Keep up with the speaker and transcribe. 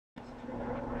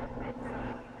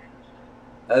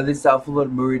This alpha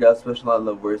load MuRiDA special light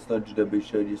love where it's not GW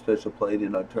showed you special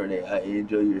Pleiadian alternate. I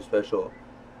enjoy your special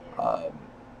um,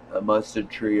 a mustard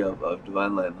tree of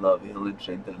divine light and love, healing,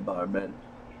 strength, and empowerment.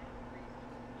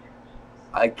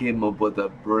 I came up with a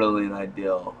brilliant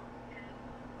idea.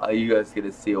 You guys get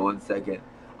to see it 1 second.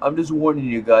 I'm just warning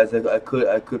you guys. I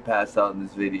could pass out in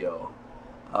this video.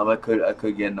 I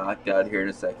could get knocked out here in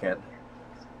a second.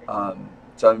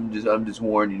 So I'm just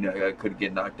warning you. I could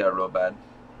get knocked out real bad.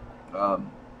 Um,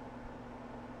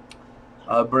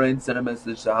 Brain sent a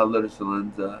message to Halil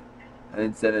Salenza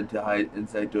and sent it to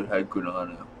Insectoid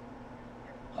Onna.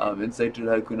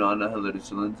 Insectoid Onna, Halil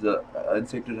Salenza,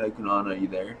 Insectoid Onna, are you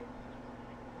there?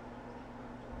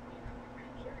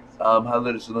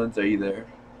 Halil Salenza, are you there?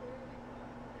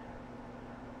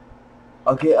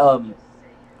 Okay, Halil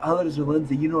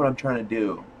Salenza, you know what I'm trying to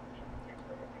do.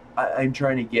 I'm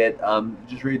trying to get,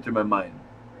 just read through my mind.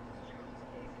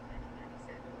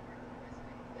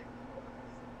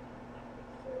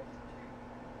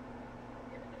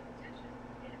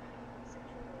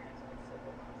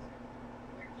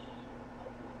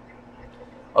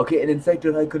 Okay, and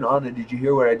Insectoid Onna, did you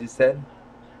hear what I just said?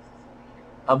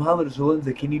 Halil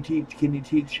Salenza, can you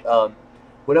teach,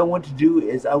 what I want to do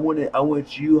is I want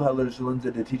you, Halil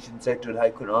Salenza, to teach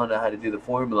Insectoid Onna how to do the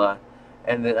formula,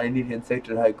 and then I need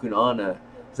Insectoid Onna,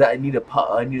 so I need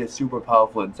a super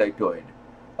powerful Insectoid.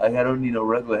 Like I don't need no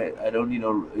regular. I don't need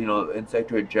no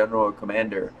Insectoid general or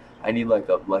commander. I need like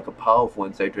a powerful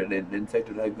Insectoid. And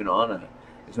Insectoid Onna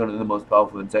is one of the most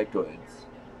powerful Insectoids.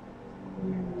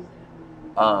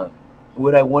 Um,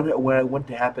 what I want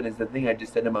to happen is the thing I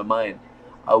just said in my mind.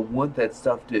 I want that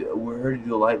stuff to for her to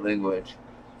do light language,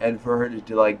 and for her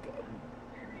to like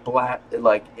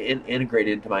integrate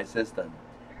into my system.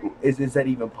 Is that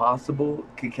even possible?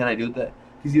 Can I do that?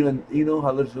 Because you know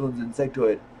how little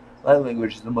Insectoid light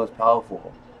language is the most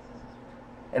powerful,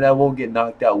 and I won't get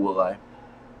knocked out, will I?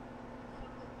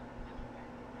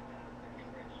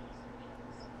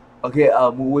 Okay.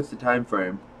 What's the time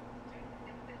frame?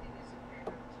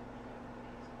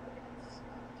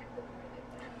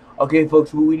 Okay,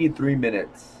 folks. We need 3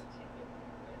 minutes.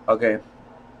 Okay.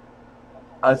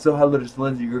 So how little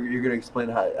Lindsay, you're gonna explain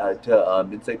how to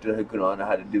Insectoid Hakuna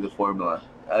how to do the formula.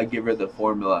 Give her the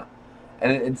formula.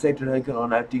 And in Insectoid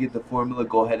Hakuna, after you get the formula,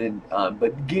 go ahead and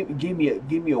but give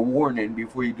me a warning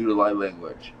before you do the light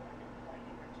language.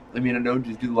 I mean, I don't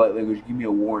just do the light language. Give me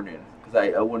a warning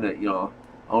because I want to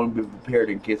I want to be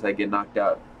prepared in case I get knocked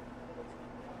out.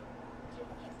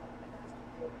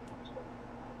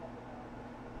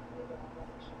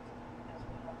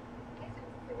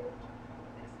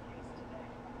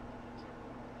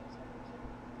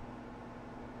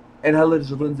 And how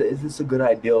little Lindsay, is this a good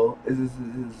idea? Is this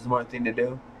a smart thing to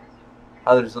do?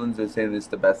 How little Lindsay is saying this is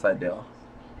the best idea.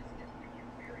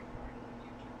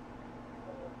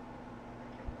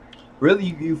 Really,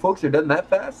 you folks are done that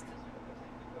fast?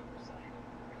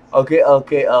 Okay,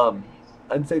 okay.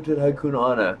 Insectoid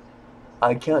Hakuna Ana.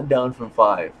 I count down from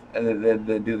five, and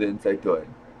then do the insectoid.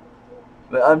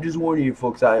 But I'm just warning you,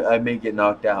 folks. I may get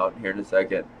knocked out here in a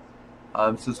second.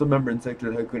 So remember,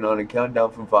 insectoid Hakuna Ana. Count down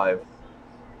from five,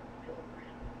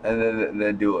 and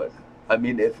then do it. I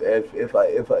mean, if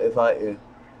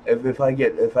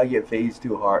I get phased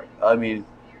too hard, I mean,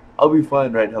 I'll be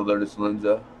fine, right, Hilarious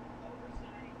Linza?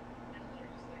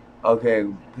 Okay,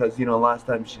 because last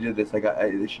time she did this,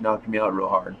 she knocked me out real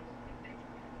hard.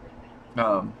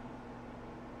 Um,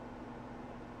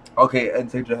 Okay, and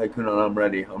Sage Hakuno, I'm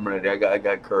ready. I'm ready. I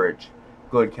got courage.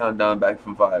 Go ahead, count down back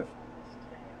from five.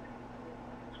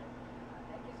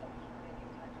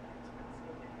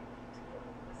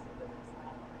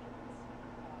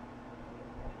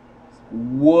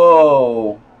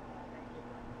 Whoa!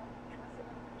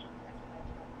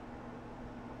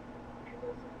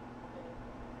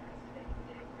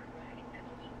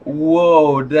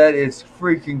 Whoa, that is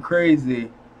freaking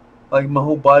crazy. Like my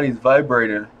whole body's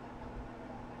vibrating.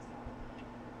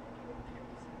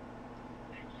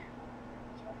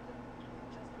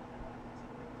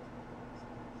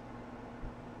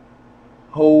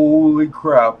 Holy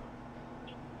crap.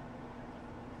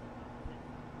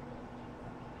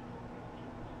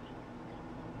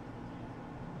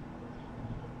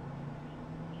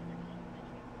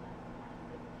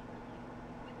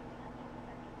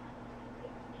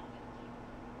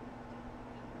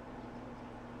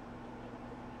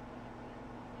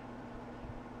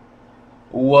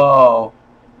 Wow.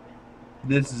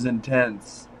 This is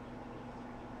intense.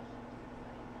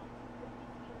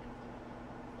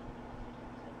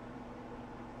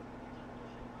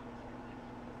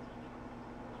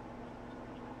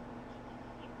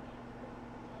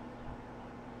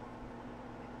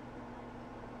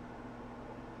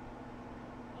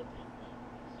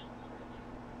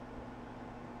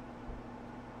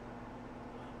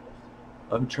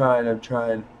 I'm trying. I'm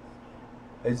trying.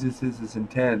 It's just this is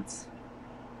intense.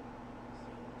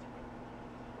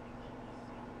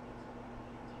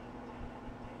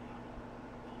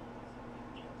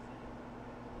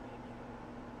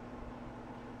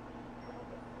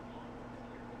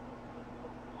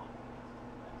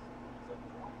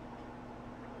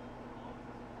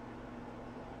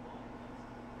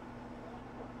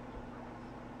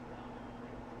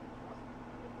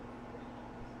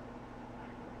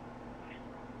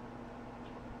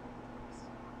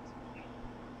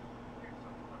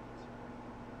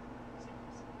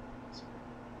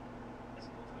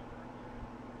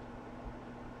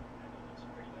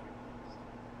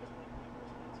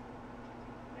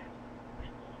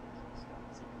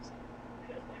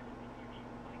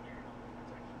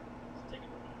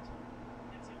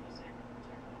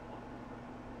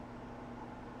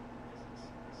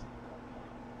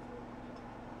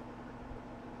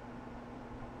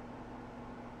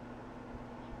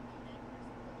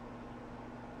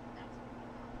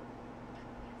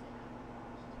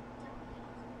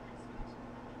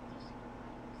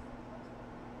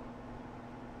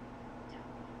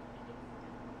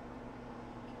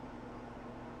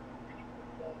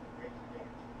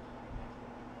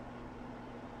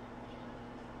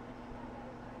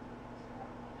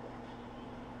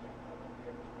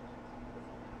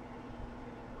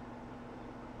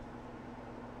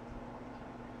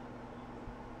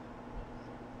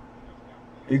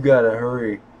 You gotta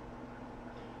hurry.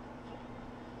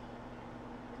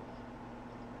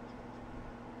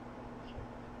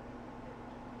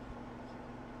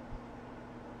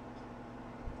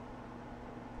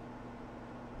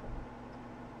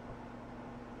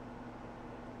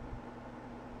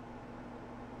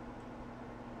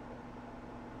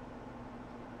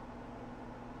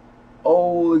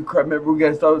 Holy crap! Remember, we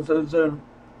gotta start with 7-7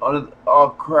 on. Oh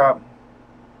crap!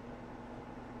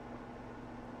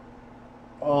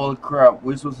 Holy crap!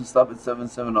 We're supposed to stop at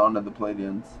 7-7 on the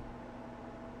Pleiadians.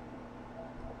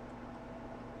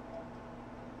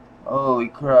 Holy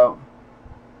crap!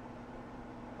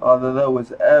 Oh, that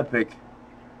was epic.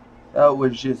 That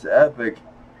was just epic.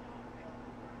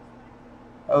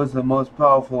 That was the most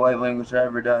powerful light language I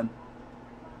ever done.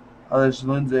 Oh, this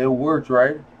Lindsay, it worked,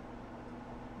 right?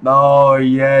 No,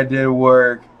 yeah, it did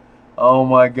work. Oh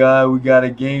my God, we got a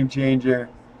game changer.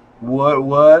 What? We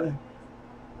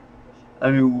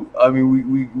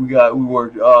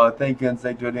worked. Oh, thank you,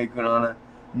 Insectoid Elite Light.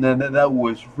 And then that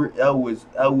was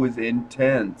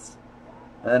intense.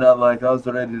 And I was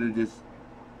ready to just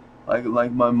like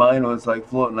my mind was like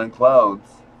floating on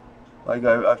clouds. Like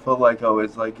I felt like I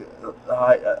was like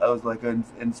high, I was like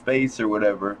in space or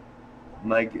whatever,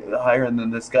 like higher than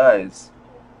the skies.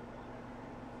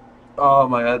 Oh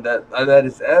my God, that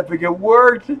is epic! It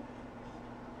worked.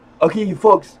 Okay, you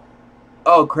folks.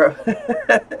 Oh crap.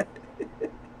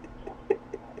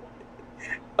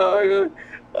 Oh my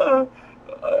God.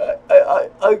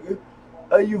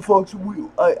 You folks,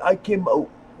 I came.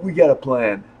 We got a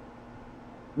plan.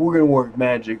 We're gonna work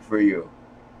magic for you.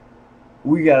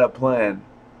 We got a plan.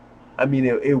 I mean,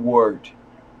 it worked.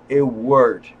 It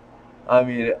worked. I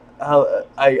mean,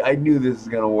 I knew this was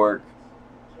gonna work.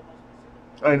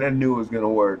 I knew it was gonna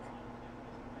work.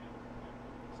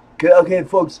 Okay,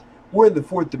 folks, we're in the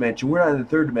fourth dimension. We're not in the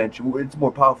third dimension. It's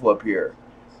more powerful up here.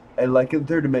 And like in the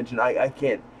third dimension, I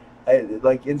can't.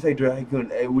 Like Insectoid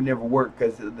Haikun, it would never work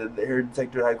because her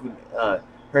Insectoid Haikun,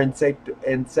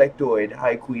 Insectoid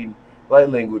Haikun light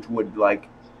language would like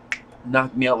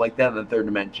knock me out like that in the third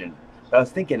dimension. But I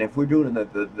was thinking if we're doing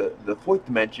the fourth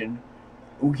dimension,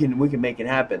 we can make it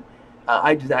happen.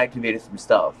 I just activated some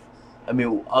stuff. I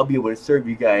mean, I'll be able to serve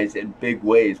you guys in big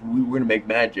ways. We're gonna make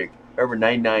magic. Remember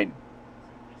 99.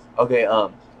 Okay.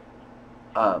 Um.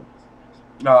 Uh.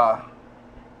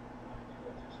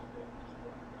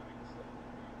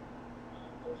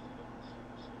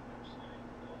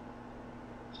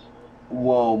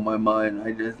 Whoa, my mind.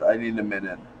 I need a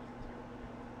minute.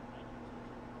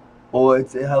 Well,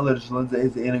 it's how it's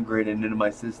integrated into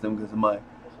my system because my,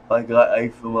 like I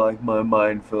feel like my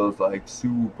mind feels like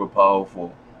super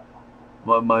powerful.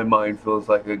 My mind feels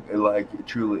like like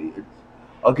truly.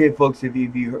 Okay, folks, if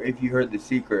you heard the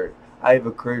secret, I have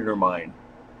a creator mind.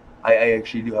 I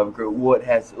actually do have a creator. What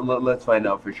has? Let's find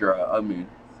out for sure. I mean,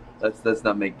 let's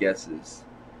not make guesses.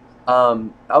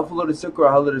 Alpha Lotus Sucra,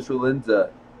 Alpha Lotus Rolenza.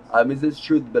 Is this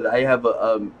true? But I have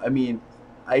a I mean,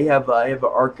 I have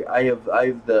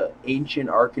the ancient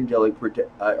Arcangelic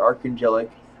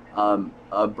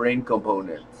brain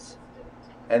components,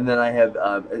 and then I have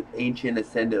ancient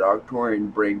ascended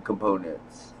Arcturian brain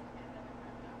components,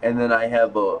 and then I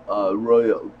have a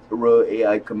royal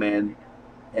AI command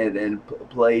and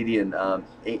Pleiadian,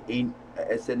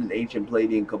 ascendant ancient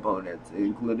Pleiadian components,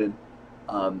 including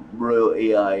royal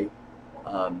AI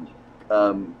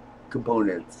um,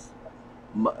 components.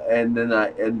 And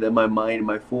then my mind,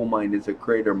 my full mind is a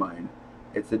creator mind.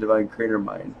 It's a divine creator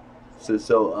mind.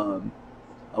 So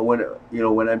when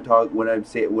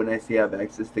when I say have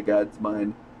access to God's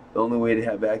mind, the only way to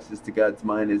have access to God's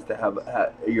mind is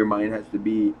to your mind has to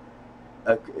be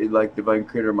like divine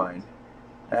creator mind.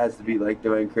 It has to be like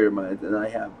divine creator mind, and I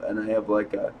have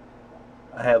like a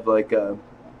I have like a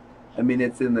I mean,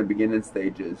 it's in the beginning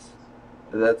stages.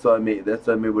 That's why I'm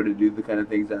able to do the kind of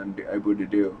things that I'm able to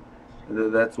do.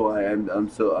 That's why I'm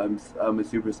a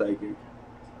super psychic.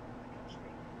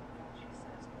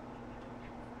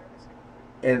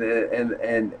 And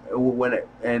when it,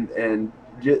 and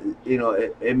just,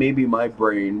 it may be my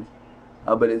brain,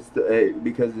 but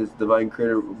because it's divine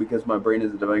creator, because my brain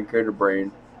is a divine creator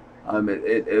brain.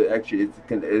 It actually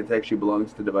it actually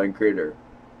belongs to divine creator.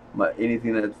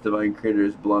 Anything that's divine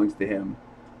creators belongs to him.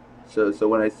 So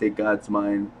when I say God's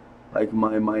mind, like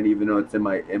my mind, even though it's in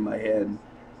my head,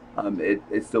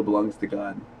 it still belongs to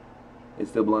God. It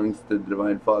still belongs to the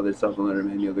divine Father, Self and Letter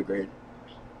Emmanuel the Great.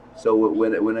 So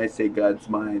when I say God's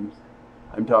mind,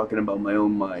 I'm talking about my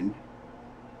own mind,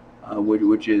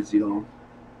 which is, to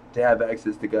have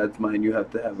access to God's mind, you have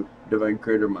to have a divine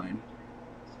creator mind.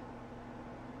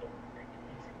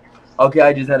 Okay,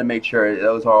 I just had to make sure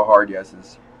that was all hard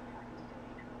yeses.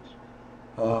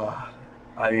 Uh,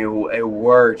 I mean, it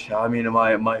worked. I mean,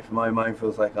 my mind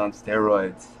feels like on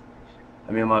steroids.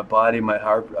 I mean, my body, my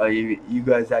heart. You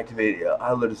guys activate.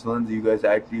 I let us lens. You guys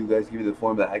give me the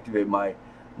form that activate my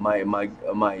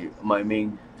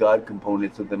main God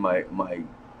components within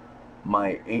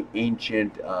my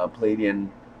ancient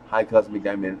Palladian high cosmic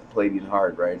diamond Palladian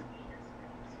heart. Right.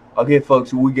 Okay,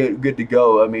 folks, we get good to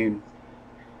go. I mean,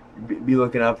 be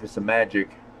looking out for some magic.